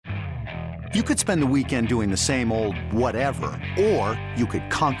You could spend the weekend doing the same old whatever, or you could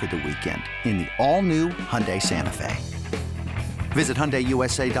conquer the weekend in the all-new Hyundai Santa Fe. Visit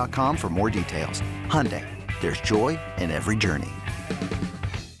HyundaiUSA.com for more details. Hyundai, there's joy in every journey.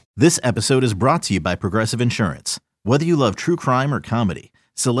 This episode is brought to you by Progressive Insurance. Whether you love true crime or comedy,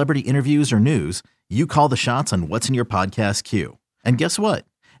 celebrity interviews or news, you call the shots on what's in your podcast queue. And guess what?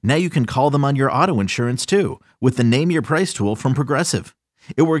 Now you can call them on your auto insurance too with the Name Your Price tool from Progressive.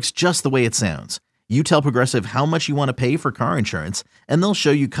 It works just the way it sounds. You tell Progressive how much you want to pay for car insurance, and they'll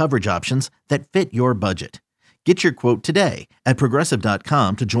show you coverage options that fit your budget. Get your quote today at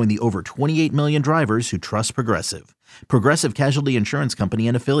Progressive.com to join the over 28 million drivers who trust Progressive. Progressive Casualty Insurance Company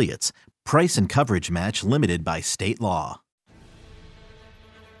and Affiliates. Price and coverage match limited by state law.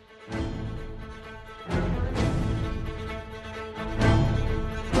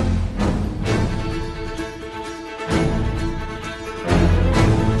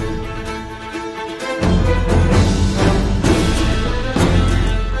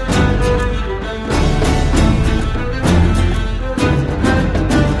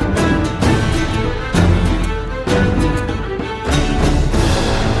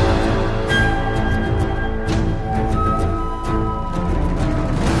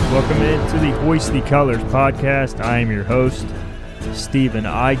 Welcome into the Hoist the Colors podcast. I am your host, Stephen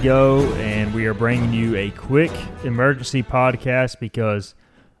Igo, and we are bringing you a quick emergency podcast because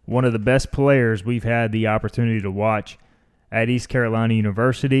one of the best players we've had the opportunity to watch at East Carolina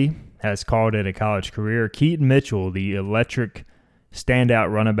University has called it a college career. Keaton Mitchell, the electric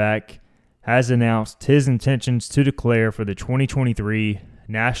standout running back, has announced his intentions to declare for the 2023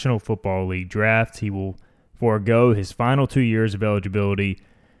 National Football League draft. He will forego his final 2 years of eligibility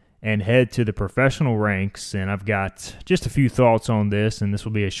and head to the professional ranks. And I've got just a few thoughts on this, and this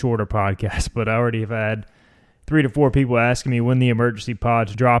will be a shorter podcast, but I already have had 3 to 4 people asking me when the emergency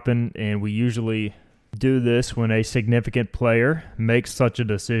pod's dropping, and we usually do this when a significant player makes such a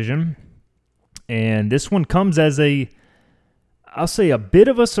decision. And this one comes as I'll say a bit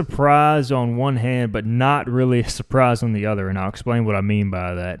of a surprise on one hand, but not really a surprise on the other, and I'll explain what I mean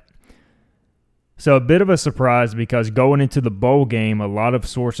by that. So a bit of a surprise because going into the bowl game, a lot of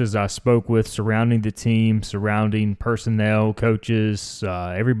sources I spoke with surrounding the team, surrounding personnel, coaches,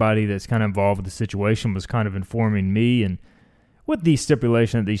 everybody that's kind of involved with the situation was kind of informing me, and with the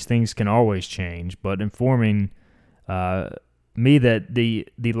stipulation that these things can always change, but informing me that the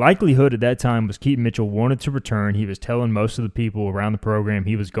likelihood at that time was Keaton Mitchell wanted to return. He was telling most of the people around the program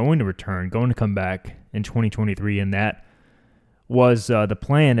he was going to return, going to come back in 2023, and that was the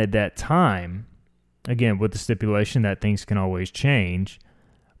plan at that time. Again, with the stipulation that things can always change.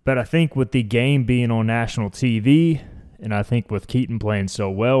 But I think with the game being on national TV, and I think with Keaton playing so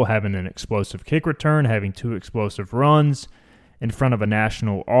well, having an explosive kick return, having 2 explosive runs in front of a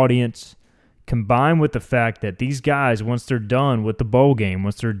national audience, combined with the fact that these guys, once they're done with the bowl game,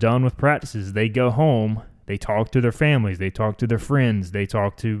 once they're done with practices, they go home, they talk to their families, they talk to their friends, they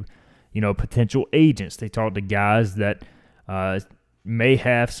talk to, potential agents, they talk to guys that may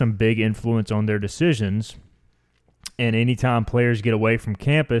have some big influence on their decisions. And anytime players get away from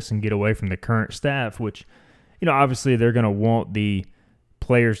campus and get away from the current staff, which, obviously they're going to want the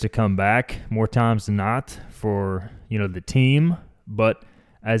players to come back more times than not for, the team. But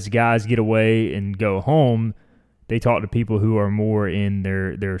as guys get away and go home, they talk to people who are more in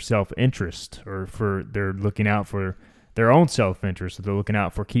their self-interest, or they're looking out for their own self-interest, or they're looking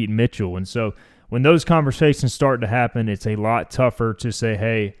out for Keaton Mitchell. And so when those conversations start to happen, it's a lot tougher to say,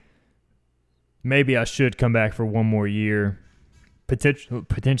 hey, maybe I should come back for one more year,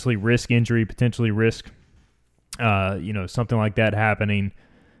 potentially risk injury, potentially risk, something like that happening,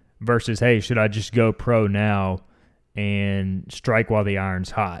 versus, hey, should I just go pro now and strike while the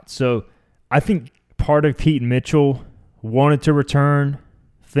iron's hot? So I think part of Keaton Mitchell wanted to return,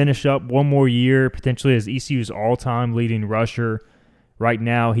 finish up one more year, potentially as ECU's all-time leading rusher. Right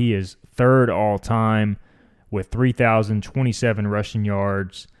now, he is 3rd all-time with 3,027 rushing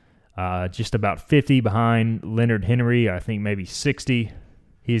yards, just about 50 behind Leonard Henry. I think maybe 60.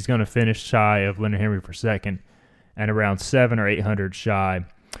 He's going to finish shy of Leonard Henry for 2nd, and around 700 or 800 shy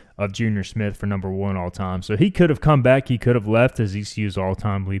of Junior Smith for number 1 all-time. So he could have come back. He could have left as ECU's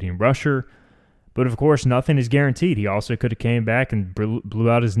all-time leading rusher. But, of course, nothing is guaranteed. He also could have came back and blew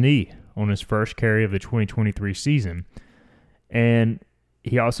out his knee on his first carry of the 2023 season. And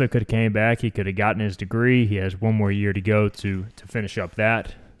he also could have came back. He could have gotten his degree. He has one more year to go to finish up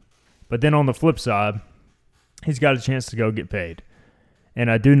that. But then on the flip side, he's got a chance to go get paid. And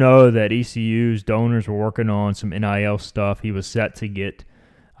I do know that ECU's donors were working on some NIL stuff. He was set to get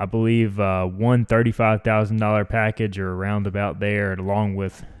I believe one $35,000 package or around about there, and along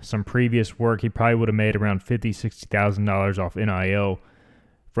with some previous work, he probably would have made around $50,000, $60,000 off NIL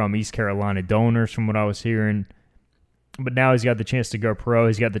from East Carolina donors, from what I was hearing. But now he's got the chance to go pro.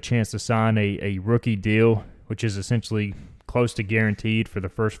 He's got the chance to sign a rookie deal, which is essentially close to guaranteed for the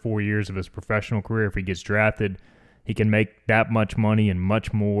first 4 years of his professional career. If he gets drafted, he can make that much money and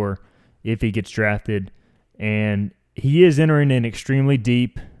much more if he gets drafted. And he is entering an extremely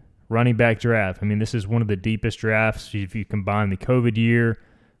deep running back draft. I mean, this is one of the deepest drafts. If you combine the COVID year,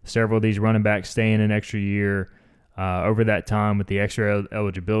 several of these running backs staying an extra year over that time with the extra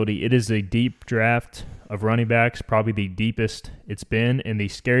eligibility, it is a deep draft of running backs, probably the deepest it's been. And the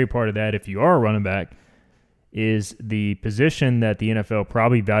scary part of that, if you are a running back, is the position that the NFL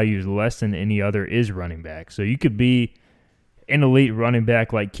probably values less than any other is running back. So you could be an elite running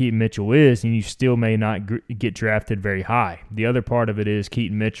back like Keaton Mitchell is, and you still may not get drafted very high. The other part of it is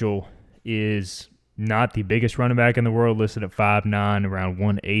Keaton Mitchell is not the biggest running back in the world, listed at 5'9", around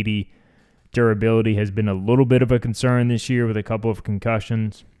 180. Durability has been a little bit of a concern this year with a couple of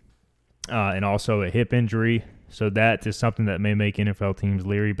concussions and also a hip injury. So that is something that may make NFL teams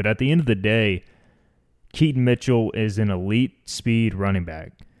leery. But at the end of the day, Keaton Mitchell is an elite speed running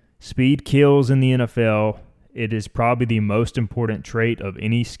back. Speed kills in the NFL. It is probably the most important trait of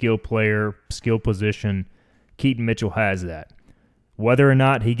any skill player, skill position. Keaton Mitchell has that. Whether or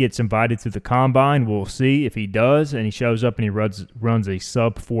not he gets invited to the combine, we'll see. If he does and he shows up and he runs a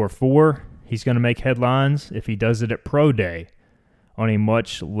sub 4.4, he's going to make headlines. If he does it at pro day on a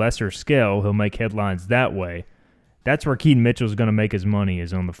much lesser scale, he'll make headlines that way. That's where Keaton Mitchell is going to make his money,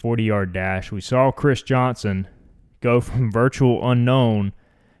 is on the 40-yard dash. We saw Chris Johnson go from virtual unknown,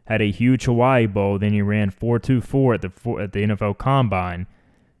 had a huge Hawaii Bowl, then he ran 4.24 at the NFL Combine,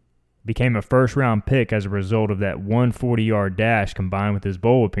 became a first-round pick as a result of that 140-yard dash combined with his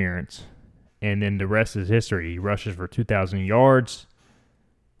bowl appearance. And then the rest is history. He rushes for 2,000 yards,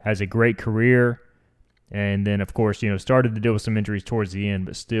 has a great career, and then, of course, started to deal with some injuries towards the end,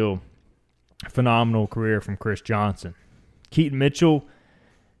 but still phenomenal career from Chris Johnson. Keaton Mitchell,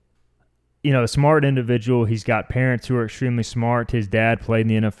 a smart individual. He's got parents who are extremely smart. His dad played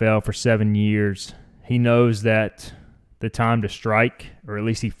in the NFL for 7 years. He knows that the time to strike, or at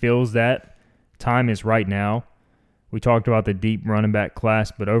least he feels that time is right now. We talked about the deep running back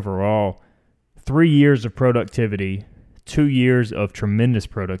class, but overall, 3 years of productivity, 2 years of tremendous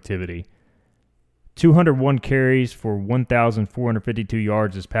productivity, 201 carries for 1,452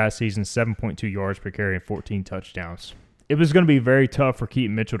 yards this past season, 7.2 yards per carry, and 14 touchdowns. It was going to be very tough for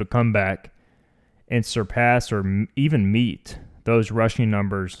Keaton Mitchell to come back and surpass or even meet those rushing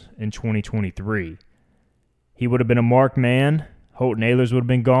numbers in 2023. He would have been a marked man. Holton Ahlers would have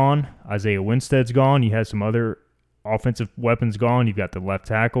been gone. Isaiah Winstead's gone. You had some other offensive weapons gone. You've got the left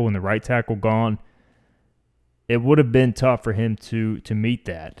tackle and the right tackle gone. It would have been tough for him to meet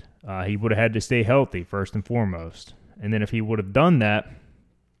that. He would have had to stay healthy first and foremost. And then if he would have done that,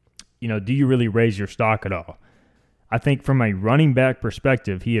 do you really raise your stock at all? I think from a running back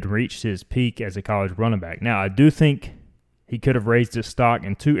perspective, he had reached his peak as a college running back. Now, I do think he could have raised his stock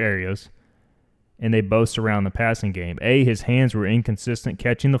in two areas, and they both surround the passing game. A, his hands were inconsistent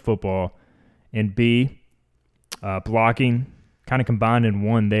catching the football, and B, blocking, kind of combined in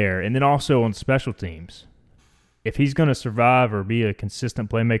one there. And then also on special teams. If he's going to survive or be a consistent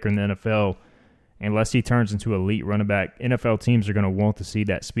playmaker in the NFL, unless he turns into elite running back, NFL teams are going to want to see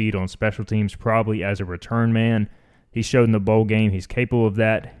that speed on special teams, probably as a return man. He showed in the bowl game he's capable of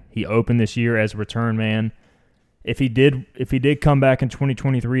that. He opened this year as a return man. If he did come back in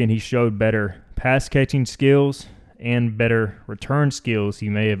 2023 and he showed better pass catching skills and better return skills, he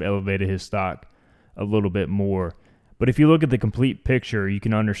may have elevated his stock a little bit more. But if you look at the complete picture, you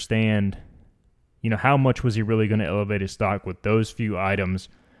can understand, how much was he really going to elevate his stock with those few items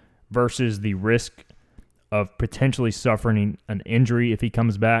versus the risk of potentially suffering an injury if he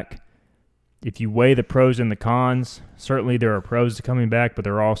comes back. If you weigh the pros and the cons, certainly there are pros to coming back, but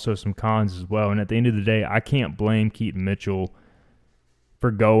there are also some cons as well. And at the end of the day, I can't blame Keaton Mitchell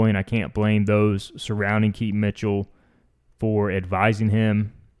for going. I can't blame those surrounding Keaton Mitchell for advising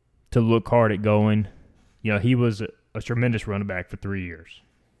him to look hard at going. He was a tremendous running back for 3 years.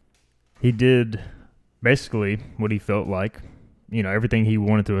 He did basically what he felt like, everything he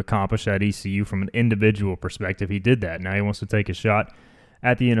wanted to accomplish at ECU from an individual perspective. He did that. Now he wants to take a shot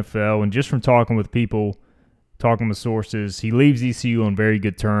at the NFL, and just from talking with people, talking with sources, he leaves ECU on very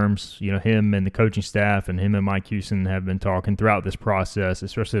good terms. Him and the coaching staff and him and Mike Houston have been talking throughout this process,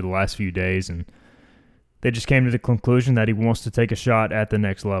 especially the last few days, and they just came to the conclusion that he wants to take a shot at the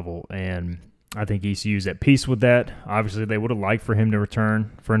next level. And I think ECU's at peace with that. Obviously, they would have liked for him to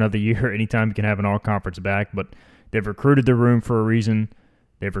return for another year anytime he can have an all-conference back, but they've recruited the room for a reason.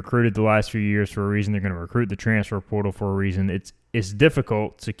 They've recruited the last few years for a reason. They're going to recruit the transfer portal for a reason. It's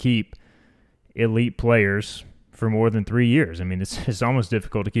difficult to keep elite players for more than 3 years. I mean, it's almost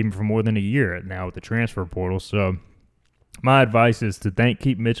difficult to keep them for more than a year now with the transfer portal. So my advice is to thank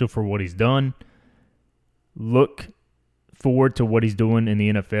Keaton Mitchell for what he's done. Look forward to what he's doing in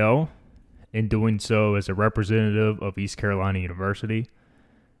the NFL and doing so as a representative of East Carolina University.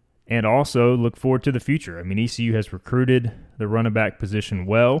 And also look forward to the future. I mean, ECU has recruited the running back position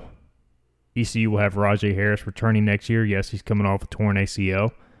well. ECU will have Rajay Harris returning next year. Yes, he's coming off a torn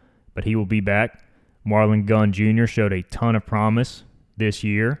ACL, but he will be back. Marlon Gunn Jr. showed a ton of promise this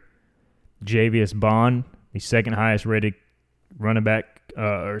year. Javius Bond, the second highest rated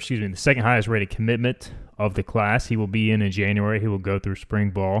the second highest rated commitment of the class. He will be in January. He will go through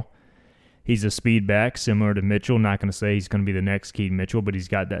spring ball. He's a speed back, similar to Mitchell. Not going to say he's going to be the next Keaton Mitchell, but he's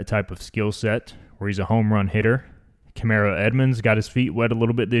got that type of skill set where he's a home run hitter. Camaro Edmonds got his feet wet a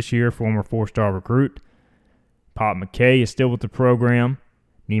little bit this year, former 4-star recruit. Pop McKay is still with the program.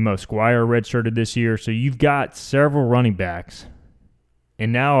 Nemo Squire redshirted this year. So you've got several running backs.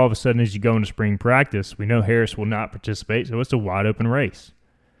 And now all of a sudden as you go into spring practice, we know Harris will not participate, so it's a wide open race.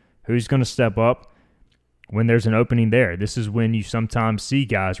 Who's going to step up when there's an opening there? This is when you sometimes see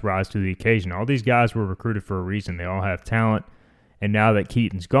guys rise to the occasion. All these guys were recruited for a reason. They all have talent. And now that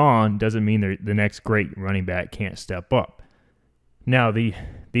Keaton's gone, doesn't mean the next great running back can't step up. Now, the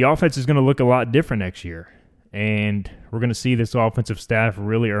offense is going to look a lot different next year. And we're going to see this offensive staff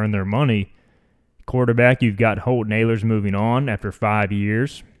really earn their money. Quarterback, you've got Holton Ahlers moving on after 5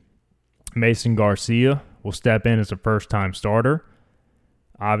 years. Mason Garcia will step in as a first-time starter.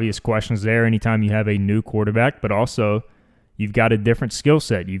 Obvious questions there anytime you have a new quarterback, but also you've got a different skill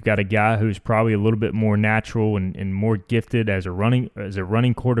set. You've got a guy who's probably a little bit more natural and more gifted as a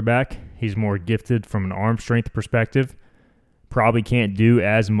running quarterback. He's more gifted from an arm strength perspective. Probably can't do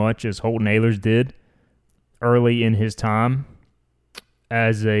as much as Holton Ahlers did early in his time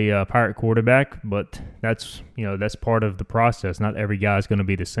as a Pirate quarterback, but that's part of the process. Not every guy is going to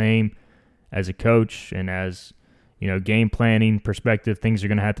be the same. As a coach and as game planning perspective, things are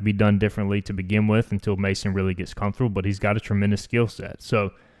going to have to be done differently to begin with until Mason really gets comfortable, but he's got a tremendous skill set.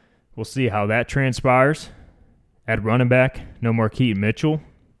 So we'll see how that transpires. At running back, no more Keaton Mitchell,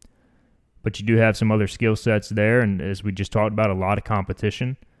 but you do have some other skill sets there, and as we just talked about, a lot of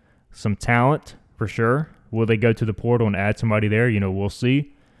competition. Some talent for sure. Will they go to the portal and add somebody there? We'll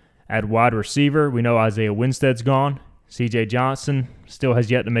see. At wide receiver, we know Isaiah Winstead's gone. C.J. Johnson still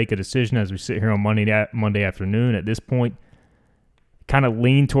has yet to make a decision as we sit here on Monday afternoon. At this point, kind of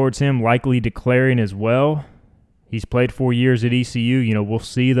lean towards him likely declaring as well. He's played 4 years at ECU. We'll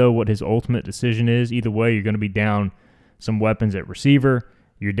see, though, what his ultimate decision is. Either way, you're going to be down some weapons at receiver.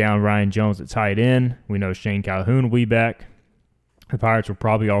 You're down Ryan Jones at tight end. We know Shane Calhoun will be back. The Pirates will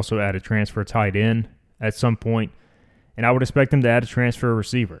probably also add a transfer tight end at some point, and I would expect them to add a transfer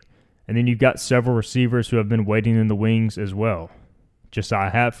receiver. And then you've got several receivers who have been waiting in the wings as well.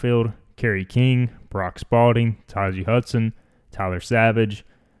 Josiah Hatfield, Kerry King, Brock Spalding, Taji Hudson, Tyler Savage.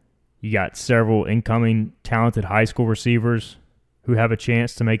 You got several incoming talented high school receivers who have a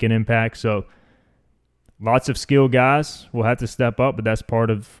chance to make an impact. So lots of skilled guys will have to step up, but that's part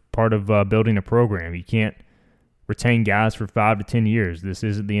of building a program. You can't retain guys for 5 to 10 years. This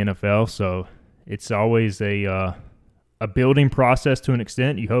isn't the NFL, so it's always a building process to an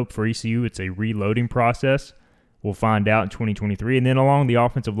extent. You hope for ECU it's a reloading process. We'll find out in 2023. And then along the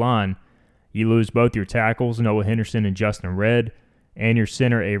offensive line, you lose both your tackles, Noah Henderson and Justin Redd, and your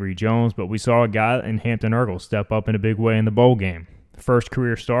center, Avery Jones. But we saw a guy in Hampton Ergel step up in a big way in the bowl game. First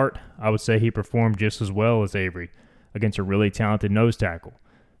career start, I would say he performed just as well as Avery against a really talented nose tackle.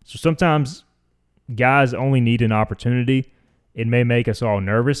 So sometimes guys only need an opportunity. It may make us all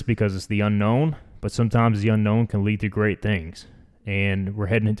nervous because it's the unknown, but sometimes the unknown can lead to great things. And we're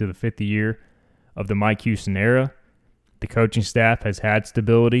heading into the 5th year of the Mike Houston era. The coaching staff has had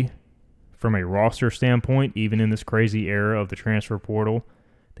stability from a roster standpoint, even in this crazy era of the transfer portal.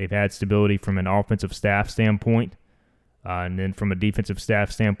 They've had stability from an offensive staff standpoint, and then from a defensive staff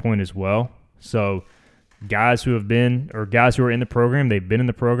standpoint as well. So guys who are in the program, they've been in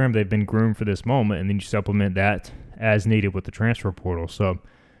the program, they've been groomed for this moment, and then you supplement that as needed with the transfer portal. So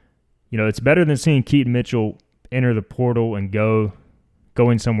it's better than seeing Keaton Mitchell enter the portal and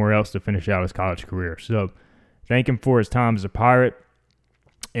going somewhere else to finish out his college career. So thank him for his time as a Pirate,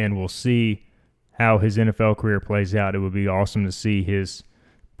 and we'll see how his NFL career plays out. It would be awesome to see his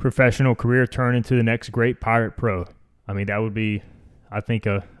professional career turn into the next great Pirate pro. I mean, that would be I think,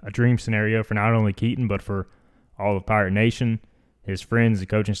 a dream scenario for not only Keaton, but for all of Pirate Nation, his friends, the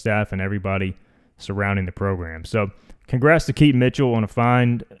coaching staff, and everybody surrounding the program. So congrats to Keaton Mitchell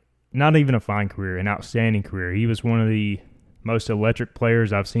on not even a fine career, an outstanding career. He was one of the most electric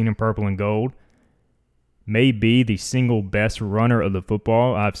players I've seen in purple and gold. May be the single best runner of the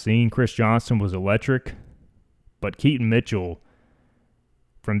football I've seen. Chris Johnson was electric, but Keaton Mitchell,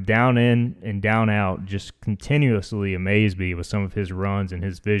 from down in and down out, just continuously amazed me with some of his runs and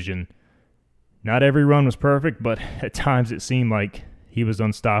his vision. Not every run was perfect, but at times it seemed like he was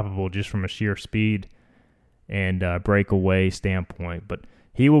unstoppable just from a sheer speed and breakaway standpoint. But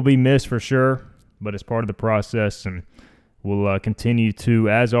he will be missed for sure, but it's part of the process, and we'll continue to,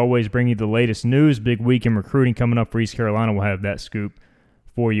 as always, bring you the latest news. Big week in recruiting coming up for East Carolina. We'll have that scoop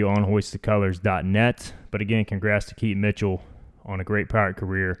for you on hoistthecolors.net. But again, congrats to Keaton Mitchell on a great Pirate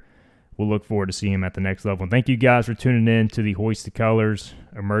career. We'll look forward to seeing him at the next level. And thank you guys for tuning in to the Hoist the Colors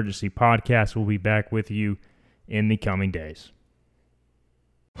Emergency Podcast. We'll be back with you in the coming days.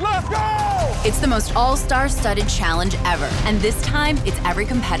 Let's go! It's the most all-star studded challenge ever. And this time, it's every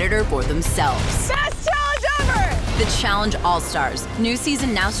competitor for themselves. Best challenge ever! The Challenge All-Stars. New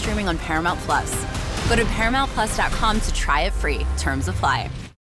season now streaming on Paramount+. Go to ParamountPlus.com to try it free. Terms apply.